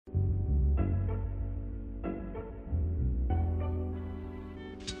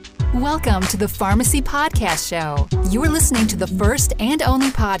Welcome to the Pharmacy Podcast Show. You are listening to the first and only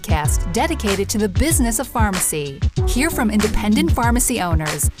podcast dedicated to the business of pharmacy. Hear from independent pharmacy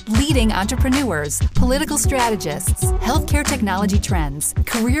owners, leading entrepreneurs, political strategists, healthcare technology trends,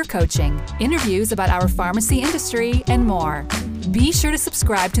 career coaching, interviews about our pharmacy industry, and more. Be sure to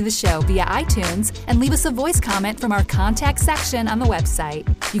subscribe to the show via iTunes and leave us a voice comment from our contact section on the website.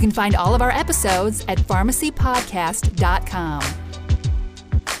 You can find all of our episodes at pharmacypodcast.com.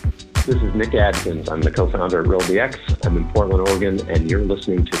 This is Nick Adkins. I'm the co-founder at RealDX. I'm in Portland, Oregon, and you're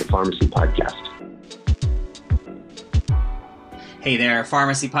listening to the Pharmacy Podcast. Hey there,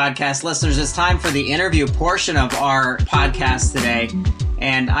 Pharmacy Podcast listeners. It's time for the interview portion of our podcast today.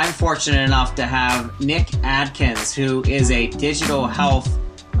 And I'm fortunate enough to have Nick Adkins, who is a digital health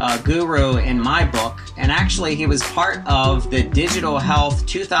guru in my book. And actually, he was part of the Digital Health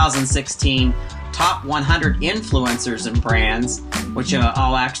 2016 Top 100 Influencers and Brands, which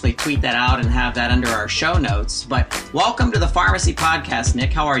I'll actually tweet that out and have that under our show notes. But welcome to the Pharmacy Podcast,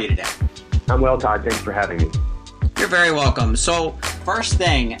 Nick. How are you today? I'm well, Todd. Thanks for having me. You're very welcome. So first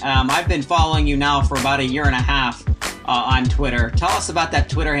thing, I've been following you now for about a year and a half on Twitter. Tell us about that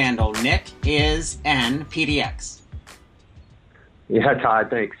Twitter handle, Nick is NPDX. Yeah, Todd,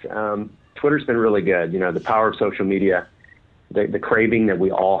 thanks. Twitter's been really good. You know, the power of social media, the craving that we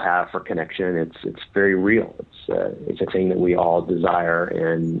all have for connection, it's very real. It's a thing that we all desire,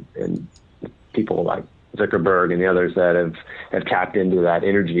 and people like Zuckerberg and the others that have tapped into that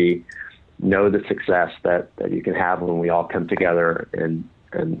energy know the success that you can have when we all come together in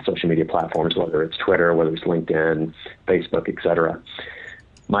social media platforms, whether it's Twitter, whether it's LinkedIn, Facebook, etc.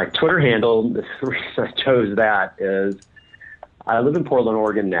 My Twitter handle, the reason I chose that is I live in Portland,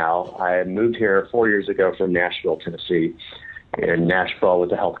 Oregon now. I moved here 4 years ago from Nashville, Tennessee. In Nashville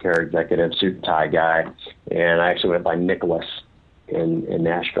with a healthcare executive, suit and tie guy, and I actually went by Nicholas in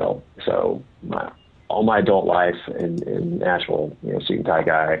Nashville. So all my adult life in Nashville, suit and tie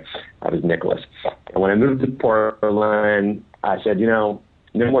guy, I was Nicholas. And when I moved to Portland, I said, no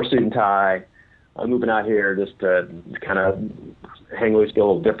more suit and tie. I'm moving out here just to kind of hang loose, get a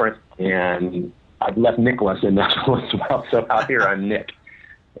little different. And I've left Nicholas in Nashville as well, so out here I'm Nick.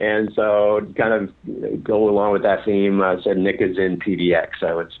 And so kind of go along with that theme, I said Nick is in PDX.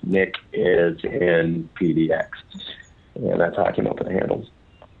 So it's Nick is in PDX. And that's how I came up with the handles.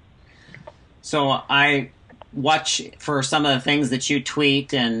 So I watch for some of the things that you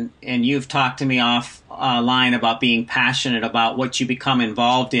tweet, and you've talked to me offline about being passionate about what you become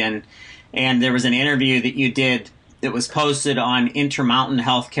involved in. And there was an interview that you did that was posted on Intermountain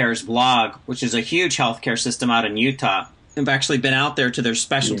Healthcare's blog, which is a huge healthcare system out in Utah. I've actually been out there to their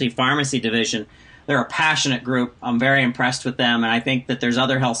specialty pharmacy division. They're a passionate group. I'm very impressed with them, and I think that there's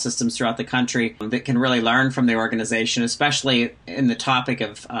other health systems throughout the country that can really learn from the organization, especially in the topic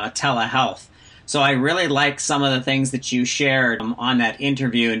of telehealth. So I really like some of the things that you shared on that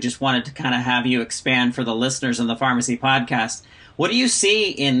interview, and just wanted to kind of have you expand for the listeners on the Pharmacy Podcast. What do you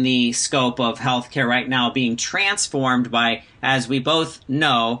see in the scope of healthcare right now being transformed by, as we both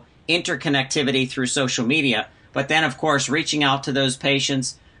know, interconnectivity through social media? But then, of course, reaching out to those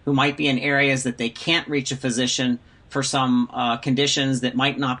patients who might be in areas that they can't reach a physician for some conditions that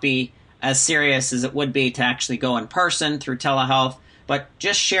might not be as serious as it would be to actually go in person through telehealth. But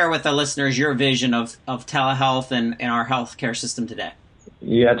just share with the listeners your vision of telehealth and our healthcare system today.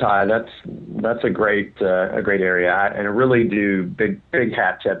 Yeah, Todd, that's a great area. And I really do big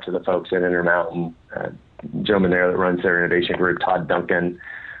hat tip to the folks at Intermountain, gentleman there that runs their innovation group, Todd Duncan.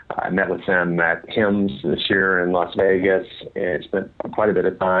 I met with them at HIMSS this year in Las Vegas and spent quite a bit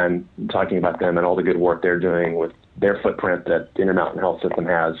of time talking about them and all the good work they're doing with their footprint that the Intermountain Health System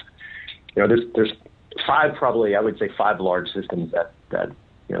has. There's five large systems that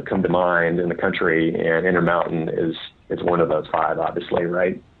come to mind in the country, and Intermountain is one of those five, obviously,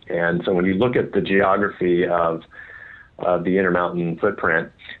 right? And so when you look at the geography of the Intermountain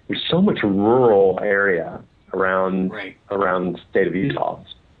footprint, there's so much rural area around the state of Utah.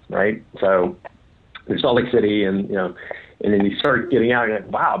 Right, so there's Salt Lake City, and then you start getting out, and you're like,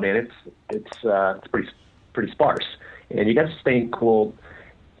 wow, man, it's pretty sparse. And you got to think, well,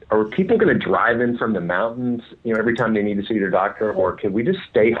 are people going to drive in from the mountains, every time they need to see their doctor, or can we just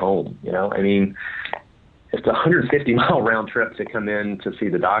stay home? I mean, it's a 150-mile round trip to come in to see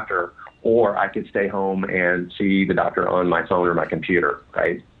the doctor, or I could stay home and see the doctor on my phone or my computer,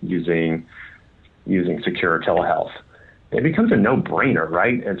 right, using secure telehealth. It becomes a no-brainer,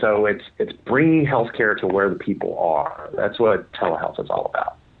 right? And so it's bringing healthcare to where the people are. That's what telehealth is all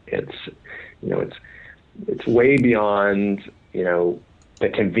about. It's way beyond the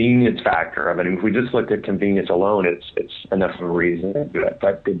convenience factor of it. And if we just looked at convenience alone, it's enough of a reason to do it.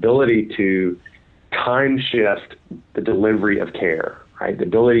 But the ability to time shift the delivery of care, right? The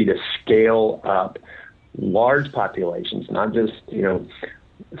ability to scale up large populations, not just,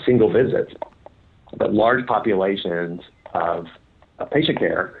 single visits, but large populations of patient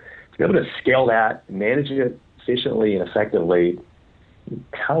care, to be able to scale that, manage it efficiently and effectively.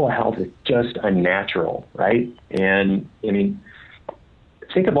 Telehealth is just unnatural, right? And I mean,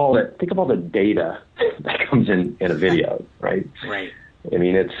 think of all the data that comes in a video, right? Right. I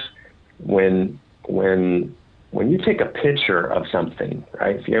mean, it's when you take a picture of something,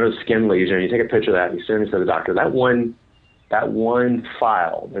 right? If you have a skin lesion, you take a picture of that, you send it to the doctor. That one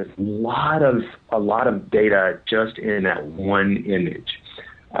file, there's a lot of data just in that one image.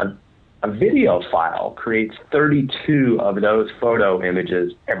 A video file creates 32 of those photo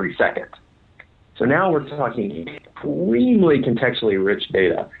images every second. So now we're talking extremely contextually rich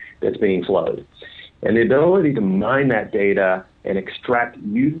data that's being flowed. And the ability to mine that data and extract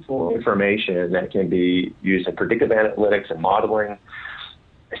useful information that can be used in predictive analytics and modeling,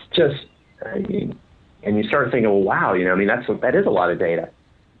 it's just, and you start thinking, well, wow, that is a lot of data.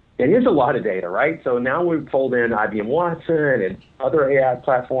 It is a lot of data, right? So now we fold in IBM Watson and other AI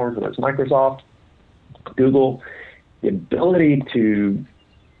platforms, whether it's Microsoft, Google, the ability to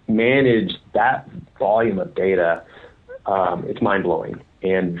manage that volume of data, it's mind-blowing.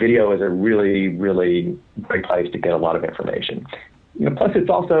 And video is a really, really great place to get a lot of information. Plus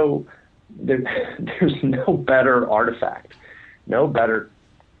it's also, there's no better artifact, no better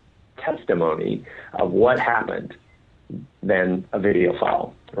testimony of what happened than a video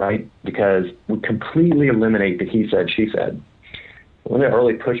file, right? Because we completely eliminate the he said, she said. One of the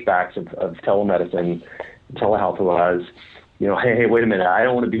early pushbacks of telemedicine, telehealth was, hey, wait a minute, I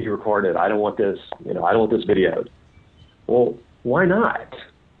don't want to be recorded. I don't want this, I don't want this videoed. Well, why not?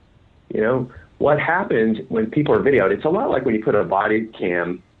 What happens when people are videoed? It's a lot like when you put a body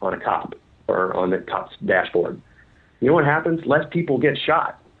cam on a cop or on the cop's dashboard. You know what happens? Less people get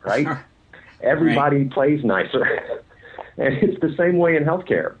shot, right? Sure. Everybody plays nicer. And it's the same way in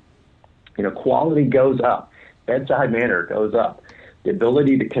healthcare. Quality goes up. Bedside manner goes up. The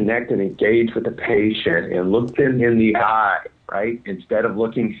ability to connect and engage with the patient and look them in the eye, right? Instead of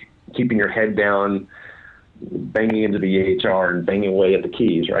keeping your head down, banging into the EHR and banging away at the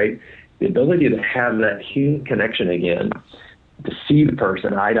keys, right? The ability to have that human connection again, to see the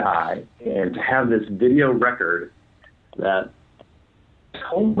person eye to eye, and to have this video record that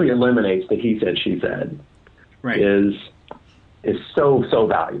totally eliminates the he said, she said, right, is so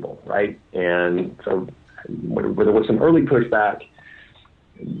valuable, right? And so there was some early pushback.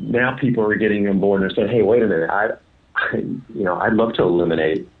 Now people are getting on board and saying, hey, wait a minute, I'd love to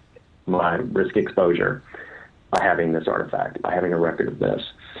eliminate my risk exposure by having this artifact, by having a record of this.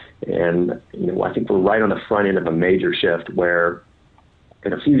 And, I think we're right on the front end of a major shift where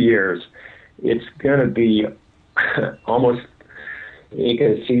in a few years, it's going to be almost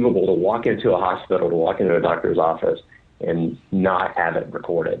inconceivable to walk into a hospital, to walk into a doctor's office and not have it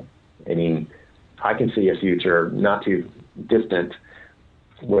recorded. I can see a future not too distant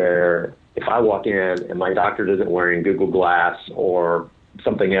where if I walk in and my doctor isn't wearing Google Glass or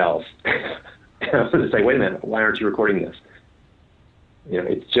something else, I'm going to say, wait a minute, why aren't you recording this?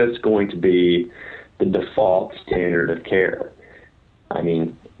 It's just going to be the default standard of care.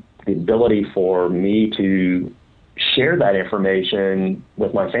 The ability for me to share that information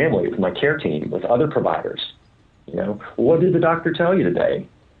with my family, with my care team, with other providers. What did the doctor tell you today?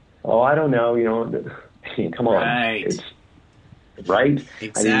 Oh, I don't know. Come on. Right. It's right.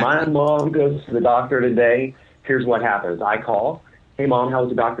 Exactly. My mom goes to the doctor today. Here's what happens. I call, hey, Mom, how was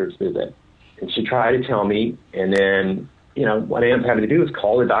the doctor's visit? And she tried to tell me. And then, what I end up having to do is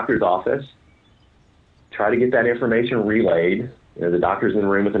call the doctor's office, try to get that information relayed. The doctor's in the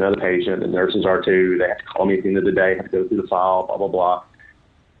room with another patient. The nurses are too. They have to call me at the end of the day, have to go through the file, blah, blah, blah.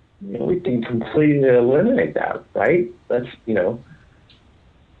 We can completely eliminate that, right? That's,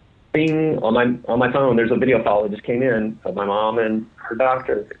 bing, on my phone, there's a video file that just came in of my mom and her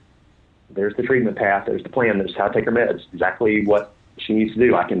doctor. There's the treatment path. There's the plan. There's how to take her meds, exactly what she needs to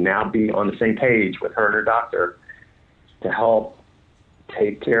do. I can now be on the same page with her and her doctor to help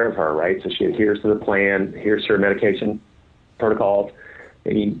take care of her, right? So she adheres to the plan, adheres to her medication protocols.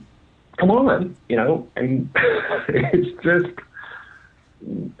 Come on, it's just,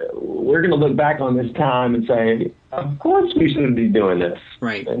 we're going to look back on this time and say, of course we should be doing this.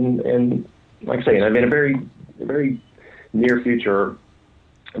 Right. And like I say, in a very near future,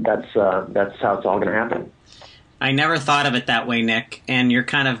 that's how it's all going to happen. I never thought of it that way, Nick. And you're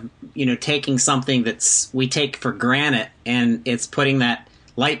kind of, taking something we take for granted, and it's putting that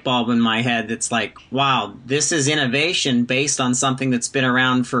light bulb in my head that's like, wow, this is innovation based on something that's been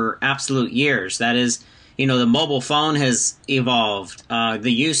around for absolute years. That is, the mobile phone has evolved.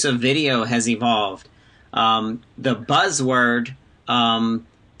 The use of video has evolved. The buzzword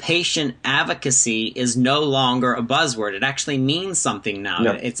patient advocacy is no longer a buzzword. It actually means something now.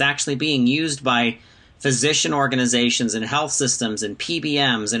 No. It's actually being used by physician organizations and health systems and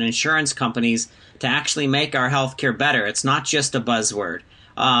PBMs and insurance companies to actually make our healthcare better. It's not just a buzzword.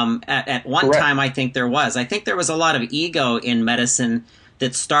 At one Correct. time, I think there was a lot of ego in medicine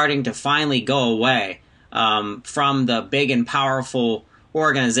that's starting to finally go away from the big and powerful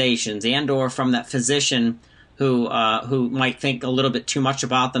organizations and or from that physician who might think a little bit too much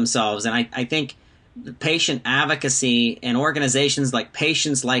about themselves. And I think patient advocacy and organizations like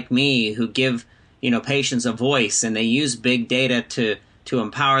Patients Like Me, who give patients a voice, and they use big data to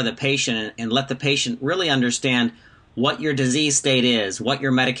empower the patient and let the patient really understand what your disease state is, what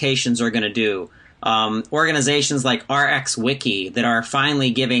your medications are going to do. Organizations like RxWiki that are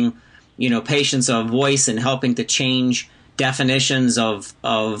finally giving patients a voice and helping to change definitions of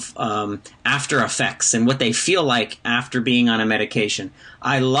after effects and what they feel like after being on a medication.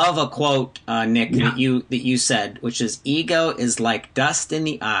 I love a quote, Nick, that you said, which is, "Ego is like dust in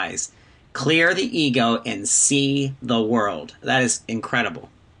the eyes. Clear the ego and see the world." That is incredible.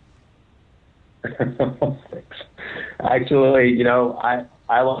 Thanks. Actually,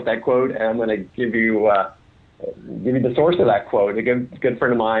 I love that quote, and I'm going to give you the source of that quote. A good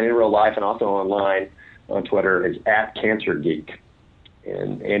friend of mine in real life and also online on Twitter is @CancerGeek,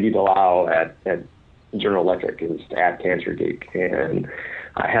 and Andy Delisle at General Electric is @CancerGeek. And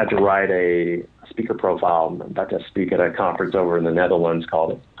I had to write a speaker profile. I'm about to speak at a conference over in the Netherlands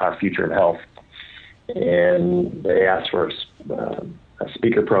called Our Future of Health, and they asked for a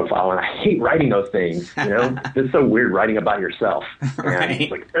speaker profile, and I hate writing those things. It's so weird writing about yourself. Right. And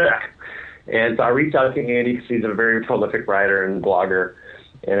it's like, ugh. And so I reached out to Andy because he's a very prolific writer and blogger,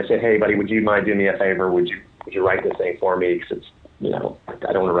 and I said, "Hey, buddy, would you mind doing me a favor? Would you write this thing for me? Because it's I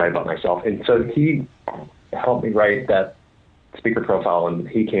don't want to write about myself." And so he helped me write that speaker profile, and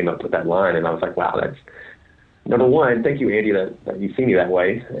he came up with that line, and I was like, wow, that's number one. Thank you, Andy, that you see me that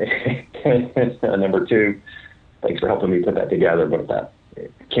way. Number two, thanks for helping me put that together. But that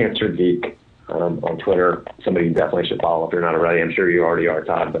Cancer Geek on Twitter, somebody you definitely should follow if you're not already. I'm sure you already are,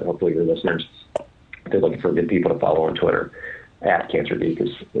 Todd, but hopefully your listeners, if they're looking for good people to follow on Twitter, @Cancer Geek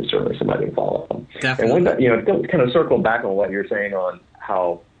is certainly somebody to follow. Definitely. And to kind of circle back on what you're saying on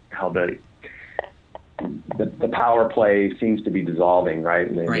how the power play seems to be dissolving, right?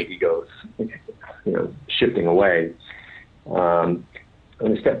 And then Right. the ego's, shifting away. I'm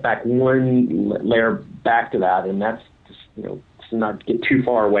going to step back one layer back to that, and that's just, to not get too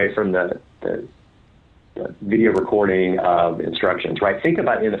far away from the video recording of instructions, right? Think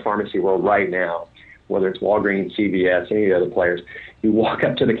about in the pharmacy world right now, whether it's Walgreens, CVS, any of the other players, you walk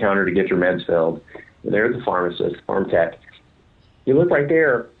up to the counter to get your meds filled. There's the pharmacist, pharm tech. You look right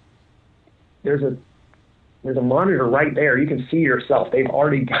there, there's a monitor right there. You can see yourself. They've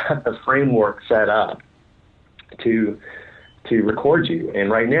already got the framework set up to record you.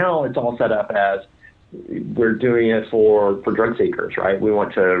 And right now it's all set up as we're doing it for drug seekers, right? We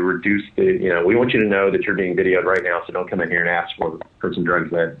want to reduce we want you to know that you're being videoed right now, so don't come in here and ask for some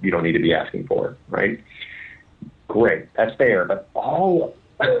drugs that you don't need to be asking for, right? Great, that's there. But all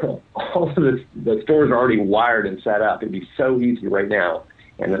of the stores are already wired and set up. It'd be so easy right now.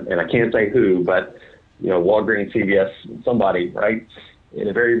 And I can't say who, but Walgreens, CVS, somebody, right? In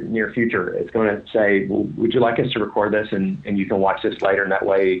the very near future, it's going to say, well, would you like us to record this and you can watch this later? And that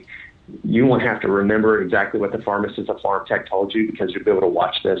way you won't have to remember exactly what the pharmacist or pharm tech told you, because you'll be able to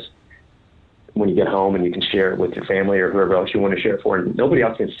watch this when you get home, and you can share it with your family or whoever else you want to share it for. And nobody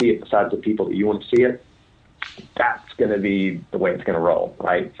else can see it besides the people that you want to see it. That's going to be the way it's going to roll,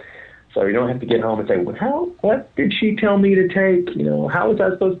 right? So you don't have to get home and say, well, what did she tell me to take? How was I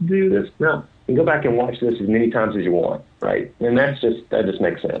supposed to do this? No. You can go back and watch this as many times as you want, right? And that just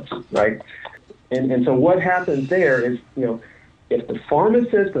makes sense, right? And so what happens there is, if the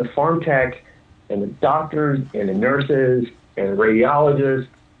pharmacist, the pharm tech, and the doctors, and the nurses, and the radiologists,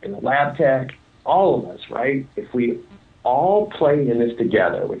 and the lab tech, all of us, right? If we all play in this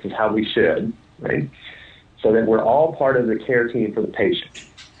together, which is how we should, right? So that we're all part of the care team for the patient.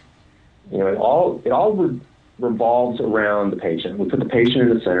 It all revolves around the patient. We put the patient in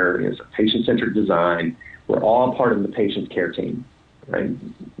the center. It's a patient-centered design. We're all part of the patient's care team, right?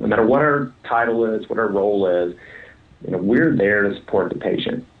 No matter what our title is, what our role is, we're there to support the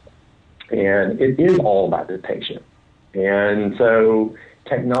patient. And it is all about the patient. And so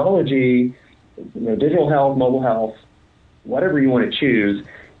technology, digital health, mobile health, whatever you want to choose.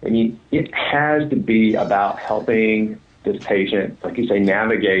 I mean, it has to be about helping this patient, like you say,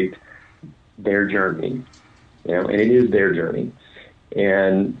 navigate their journey, and it is their journey.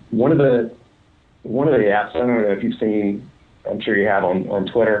 And one of the apps, I don't know if you've seen, I'm sure you have on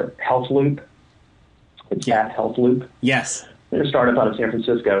Twitter, Health Loop. It's at Health Loop. Yes. They're a startup out of San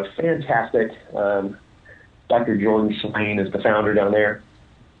Francisco. Fantastic. Dr. Jordan Swain is the founder down there.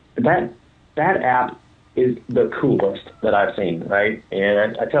 That app is the coolest that I've seen, right?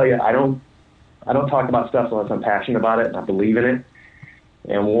 And I tell you, I don't talk about stuff unless I'm passionate about it and I believe in it.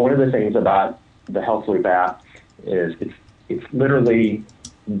 And one of the things about the Health Loop app is it's literally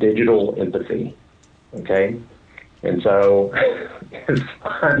digital empathy, okay? And so if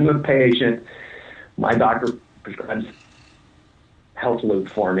I'm a patient, my doctor prescribes Health Loop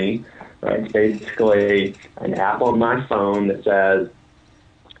for me, right? It's basically an app on my phone that says,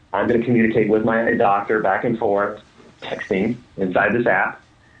 I'm going to communicate with my doctor back and forth, texting inside this app.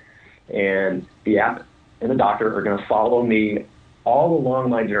 And the app and the doctor are going to follow me all along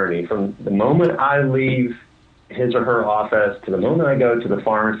my journey from the moment I leave his or her office to the moment I go to the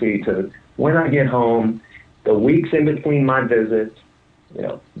pharmacy to when I get home, the weeks in between my visits.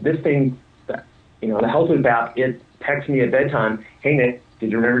 This thing, the Health Loop app, it texts me at bedtime, hey, Nick,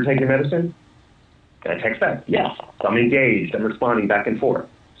 did you remember to take your medicine? And I text back, yes. So I'm engaged. I'm responding back and forth.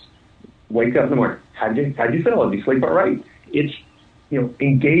 Wake up in the morning. How'd you feel? Did you sleep all right? It's,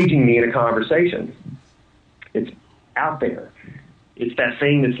 engaging me in a conversation. It's out there. It's that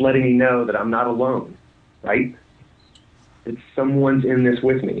thing that's letting me know that I'm not alone, right? It's someone's in this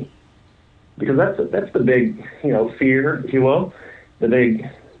with me. Because that's the big, fear, if you will. The big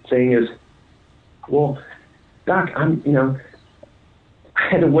thing is, well, Doc, I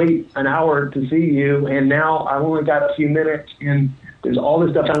had to wait an hour to see you, and now I've only got a few minutes, and there's all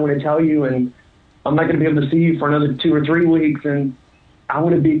this stuff I want to tell you, and I'm not going to be able to see you for another 2 or 3 weeks, and I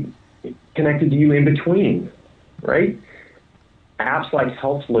want to be connected to you in between, right? Apps like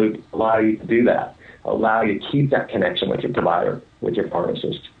Health Loop allow you to do that, allow you to keep that connection with your provider, with your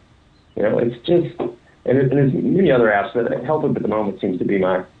pharmacist. It's just, and there's many other apps, but Health Loop at the moment seems to be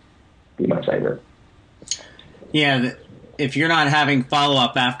my favorite. Yeah, if you're not having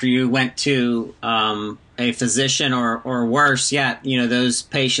follow-up after you went to a physician or worse yet, those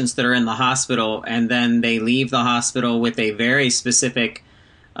patients that are in the hospital and then they leave the hospital with a very specific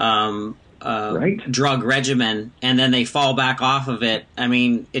drug regimen and then they fall back off of it. I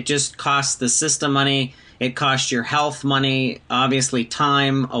mean, it just costs the system money. It costs your health money, obviously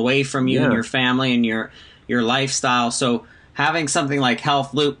time away from you and your family and your lifestyle. So having something like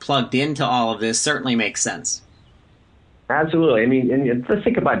Health Loop plugged into all of this certainly makes sense. Absolutely. I mean, and let's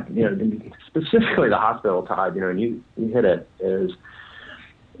think about, specifically the hospital, Todd, and you hit it, is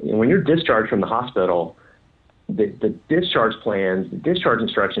when you're discharged from the hospital, the discharge plans, the discharge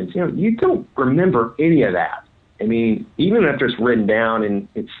instructions, you don't remember any of that. I mean, even after it's written down and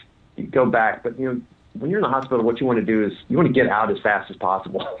you go back, but, when you're in the hospital, what you want to do is you want to get out as fast as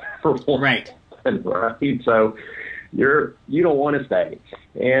possible. For one. Right. Right. So you don't want to stay.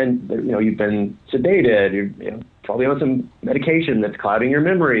 And, you've been sedated, you're probably on some medication that's clouding your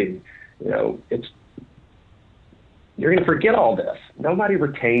memory. You're going to forget all this. Nobody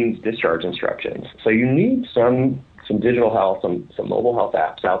retains discharge instructions. So you need some digital health, some mobile health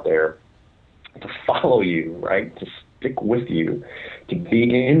apps out there to follow you, right? To stick with you, to be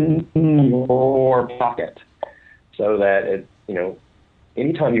in your pocket so that,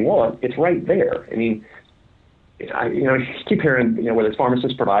 anytime you want, it's right there. I mean, I keep hearing, whether it's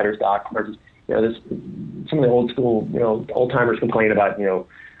pharmacists, providers, doctors, some of the old school, old timers complain about,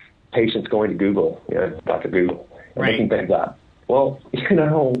 patients going to Google, Dr. Google, and looking things up. Well,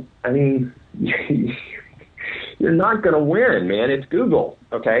 I mean, you're not going to win, man. It's Google,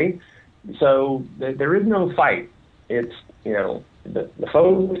 okay? So there is no fight. It's, the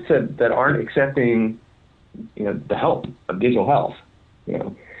folks that aren't accepting, the help of digital health,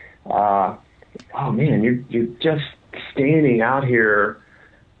 oh man, you're just standing out here,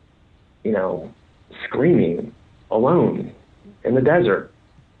 screaming alone in the desert,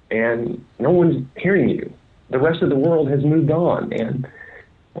 and no one's hearing you. The rest of the world has moved on, and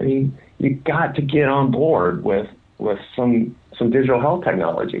I mean, you got to get on board with some digital health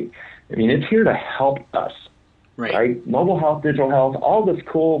technology. I mean, it's here to help us, right? Mobile health, digital health, all this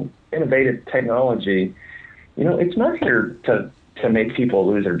cool, innovative technology. It's not here to make people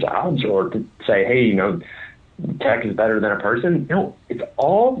lose their jobs or to say, hey, tech is better than a person. No, it's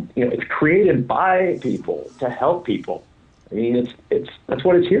all, it's created by people to help people. I mean, that's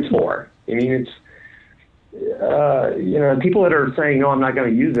what it's here for. I mean, it's, people that are saying, no, I'm not going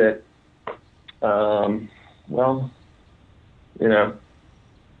to use it. Well,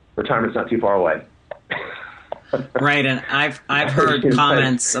 retirement's not too far away. Right, and I've heard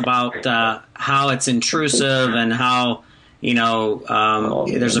comments about how it's intrusive and how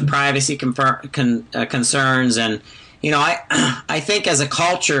there's a privacy concerns, and I think as a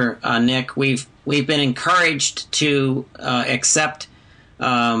culture, Nick, we've been encouraged to accept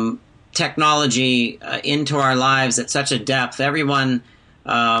technology into our lives at such a depth. Everyone,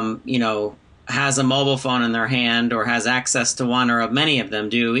 has a mobile phone in their hand or has access to one, or many of them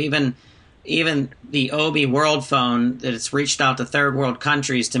do. Even the Obi World Phone, that it's reached out to third world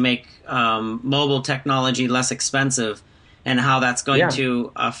countries to make mobile technology less expensive, and how that's going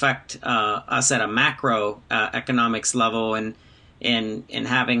to affect us at a macro economics level, and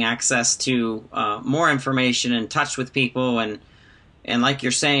having access to more information and touch with people, and like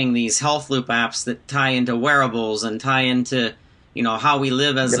you're saying, these health loop apps that tie into wearables and tie into how we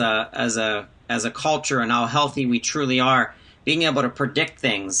live as a culture and how healthy we truly are. Being able to predict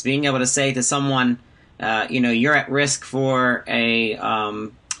things, being able to say to someone, you're at risk for a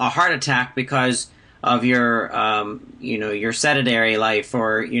heart attack because of your your sedentary life,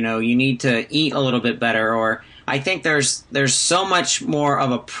 or you need to eat a little bit better. Or I think there's so much more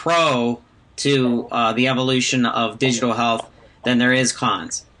of a pro to the evolution of digital health than there is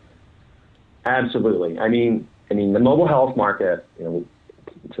cons. Absolutely. I mean the mobile health market. To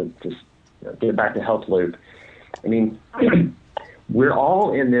just get back to Health Loop. I mean, we're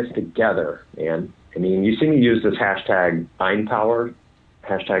all in this together, man. I mean, you see me use this hashtag EINPower,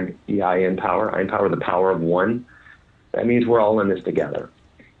 hashtag EINPower, EINPower, the power of one. That means we're all in this together.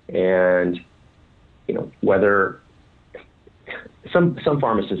 And, whether some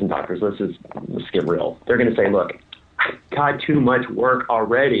pharmacists and doctors, let's get real. They're going to say, look, I got too much work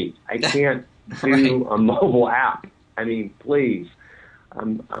already. I can't do a mobile app. I mean, please,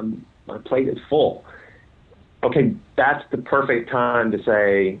 my plate is full. Okay, that's the perfect time to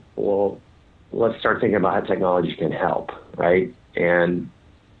say, well, let's start thinking about how technology can help, right? And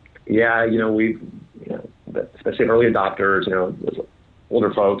we've, especially early adopters,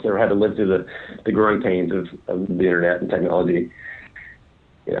 older folks that had to live through the growing pains of the internet and technology.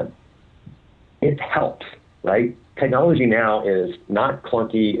 It helps, right? Technology now is not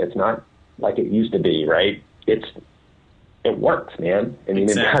clunky. It's not like it used to be, right? It works, man. I mean,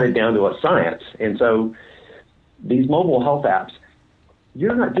 Exactly. It got it down to a science. And so these mobile health apps,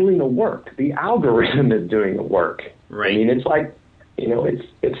 you're not doing the work. The algorithm is doing the work. Right. I mean, it's like,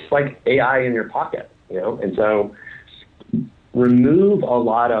 it's like AI in your pocket, and so remove a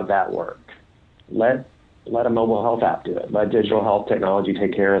lot of that work. Let a mobile health app do it. Let digital health technology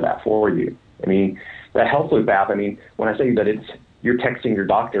take care of that for you. I mean, that Health Loop app, when I say that you're texting your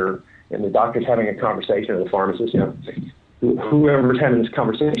doctor and the doctor's having a conversation with the pharmacist, whoever's having this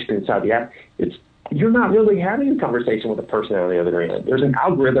conversation inside the app, you're not really having a conversation with the person on the other end. There's an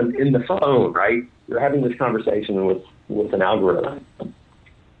algorithm in the phone, right? You're having this conversation with an algorithm.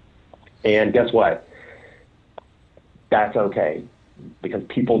 And guess what? That's okay, because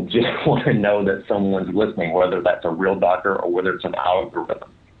people just want to know that someone's listening, whether that's a real doctor or whether it's an algorithm,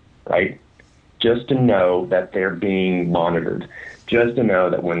 right? Just to know that they're being monitored. Just to know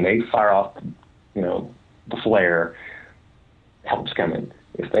that when they fire off, the flare, help's coming.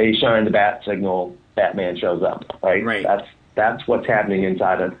 If they shine the bat signal, Batman shows up, right? Right. That's what's happening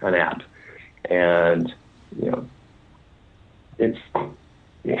inside an app. And, it's,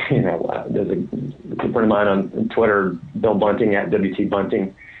 there's a friend of mine on Twitter, Bill Bunting, at WT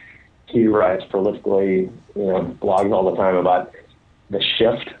Bunting. He writes prolifically, blogs all the time about the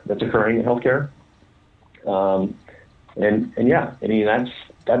shift that's occurring in healthcare.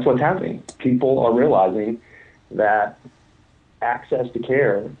 That's what's happening. People are realizing that access to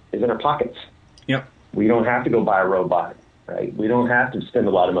care is in our pockets. Yep. We don't have to go buy a robot, right? We don't have to spend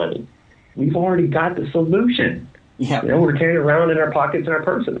a lot of money. We've already got the solution. Yeah. We're carrying it around in our pockets and our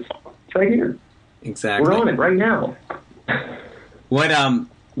purses. It's right here. Exactly. We're on it right now.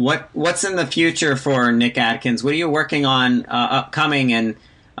 What's in the future for Nick Adkins? What are you working on upcoming, and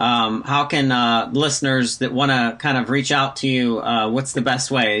how can listeners that want to kind of reach out to you, what's the best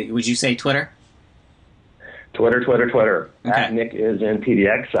way? Would you say Twitter? Twitter. Okay. At Nick is in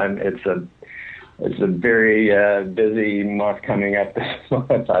PDX. It's a very busy month coming up this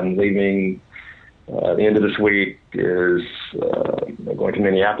month. I'm leaving the end of this week. Is going to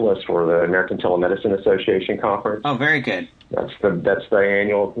Minneapolis for the American Telemedicine Association conference. Oh, very good. That's the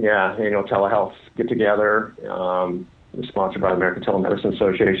annual telehealth get together. It's sponsored by the American Telemedicine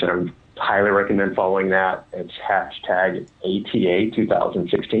Association. I highly recommend following that. It's hashtag ATA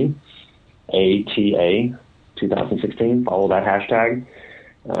 2016. ATA 2016. Follow that hashtag.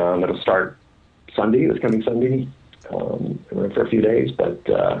 It'll start Sunday, this coming Sunday, went for a few days, but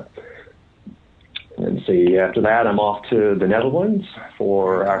and see, after that, I'm off to the Netherlands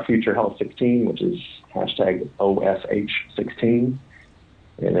for our Future Health 16, which is hashtag OSH16,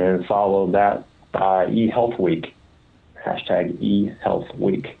 and then follow that by eHealth Week, hashtag eHealth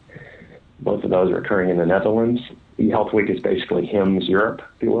Week. Both of those are occurring in the Netherlands. eHealth Week is basically HIMSS Europe,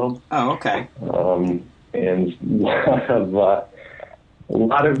 if you will. Oh, okay. And a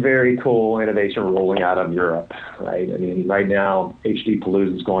lot of very cool innovation rolling out of Europe, right? I mean, right now, HD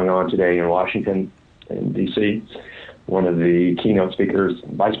Palooza is going on today in Washington, in D.C. One of the keynote speakers,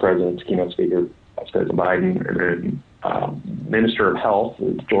 Vice President Biden, Minister of Health,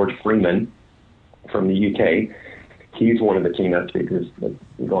 is George Freeman from the UK. He's one of the keynote speakers that's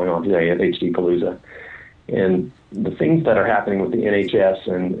going on today at HD Palooza. And the things that are happening with the NHS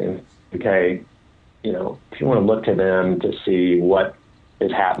and UK, you know, if you want to look to them to see what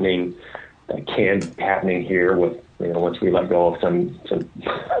is happening, that can be happening here with, you know, once we let go of some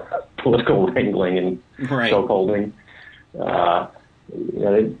political wrangling and chokeholding. You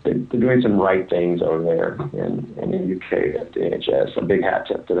know, they're doing some right things over there in the UK at the NHS. A big hat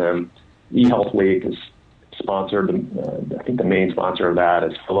tip to them. eHealth Week is sponsored. I think the main sponsor of that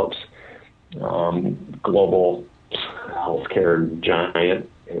is Philips, global healthcare giant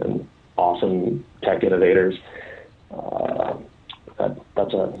and awesome tech innovators. That's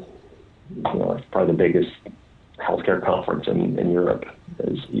probably the biggest healthcare conference in Europe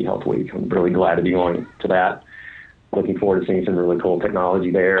is eHealth Week. I'm really glad to be going to that. Looking forward to seeing some really cool technology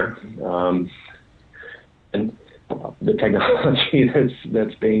there. And the technology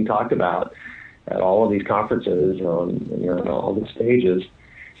that's being talked about at all of these conferences on all the stages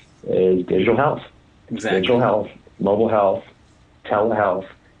is digital health. Exactly. Digital health, mobile health, telehealth.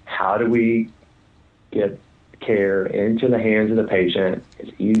 How do we get care into the hands of the patient as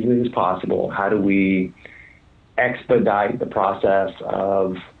easily as possible? How do we expedite the process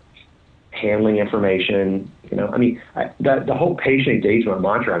of handling information? You know, I mean, the whole patient engagement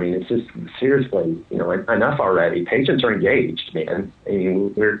mantra, I mean, it's just seriously, you know, enough already. Patients are engaged, man. I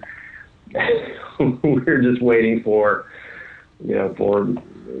mean, we're just waiting for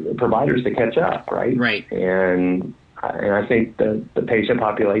providers to catch up, right? Right. And I think the patient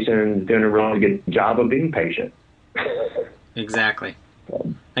population is doing a really good job of being patient. Exactly.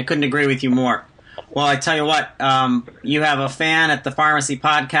 I couldn't agree with you more. Well, I tell you what, you have a fan at the Pharmacy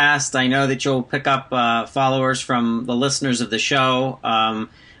Podcast. I know that you'll pick up followers from the listeners of the show. I'd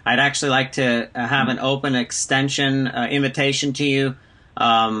actually like to have an open extension invitation to you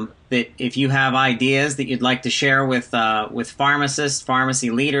that if you have ideas that you'd like to share with pharmacists,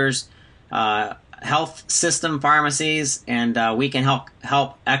 pharmacy leaders, health system pharmacies, and we can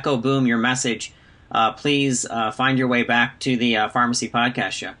help echo boom your message, please find your way back to the Pharmacy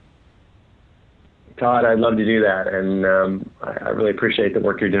Podcast show. Todd, I'd love to do that, and I really appreciate the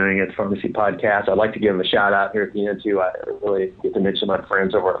work you're doing at the Pharmacy Podcast. I'd like to give them a shout out here at the end too. I really get to mention my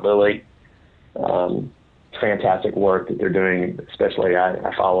friends over at Lilly. Fantastic work that they're doing, especially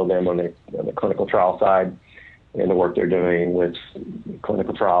I follow them on the clinical trial side and the work they're doing with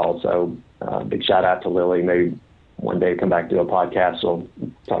clinical trials. So big shout out to Lilly. Maybe one day come back to a podcast, so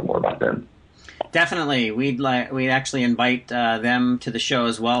we'll talk more about them. Definitely. We'd actually invite them to the show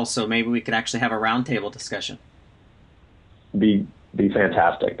as well, so maybe we could actually have a roundtable discussion. Be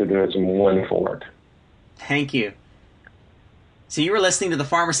fantastic. They're doing some wonderful work. Thank you. So you were listening to the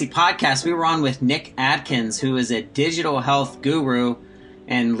Pharmacy Podcast. We were on with Nick Adkins, who is a digital health guru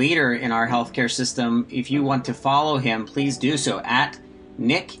and leader in our healthcare system. If you want to follow him, please do so at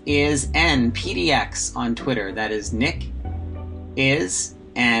NickIsNPDX on Twitter. That is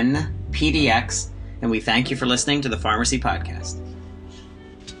NickIsNPDX. And we thank you for listening to the Pharmacy Podcast.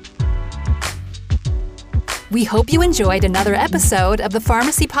 We hope you enjoyed another episode of the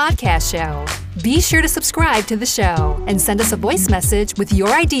Pharmacy Podcast Show. Be sure to subscribe to the show and send us a voice message with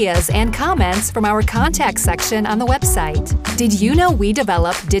your ideas and comments from our contact section on the website. Did you know we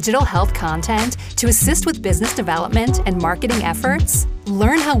develop digital health content to assist with business development and marketing efforts?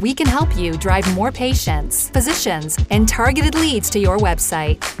 Learn how we can help you drive more patients, physicians, and targeted leads to your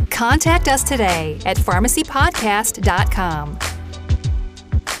website. Contact us today at pharmacypodcast.com.